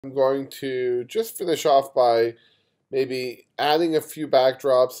I'm going to just finish off by maybe adding a few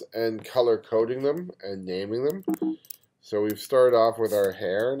backdrops and color coding them and naming them. So we've started off with our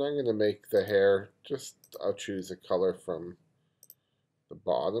hair, and I'm going to make the hair just, I'll choose a color from the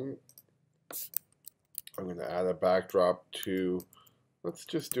bottom. I'm going to add a backdrop to, let's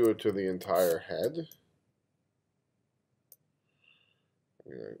just do it to the entire head.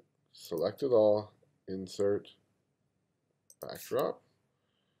 I'm going to select it all, insert, backdrop.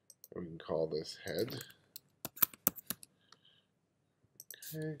 We can call this head.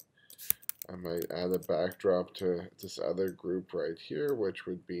 Okay. I might add a backdrop to this other group right here, which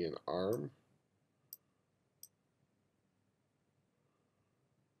would be an arm.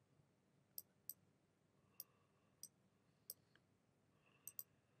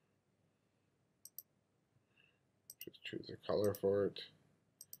 Just choose a color for it.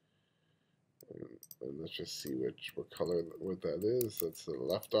 And let's just see what color what that is. That's the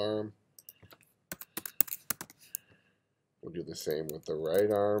left arm. We'll do the same with the right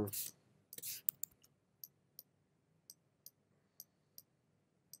arm.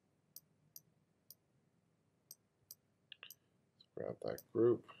 Grab that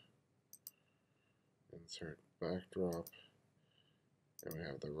group, insert backdrop, and we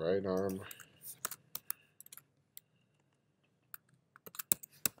have the right arm.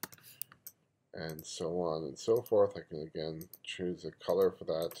 And so on and so forth. I can again choose a color for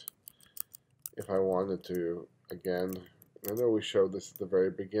that. If I wanted to, again, I know we showed this at the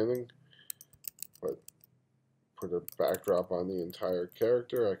very beginning, but put a backdrop on the entire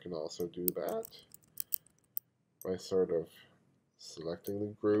character, I can also do that by sort of selecting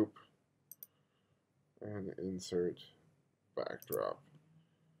the group and insert backdrop.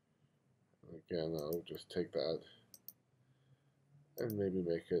 Again, I'll just take that and maybe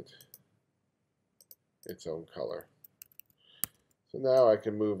make it its own color. So now I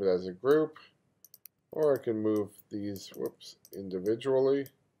can move it as a group, or I can move these individually.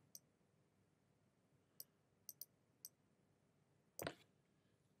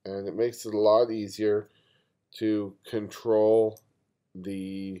 And it makes it a lot easier to control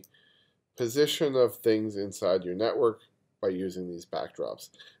the position of things inside your network by using these backdrops,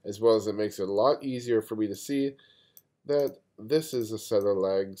 as well as it makes it a lot easier for me to see that this is a set of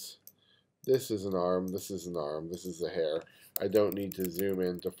legs, this is an arm, this is an arm, this is the hair. I don't need to zoom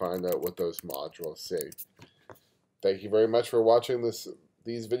in to find out what those modules say. Thank you very much for watching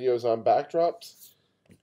these videos on backdrops.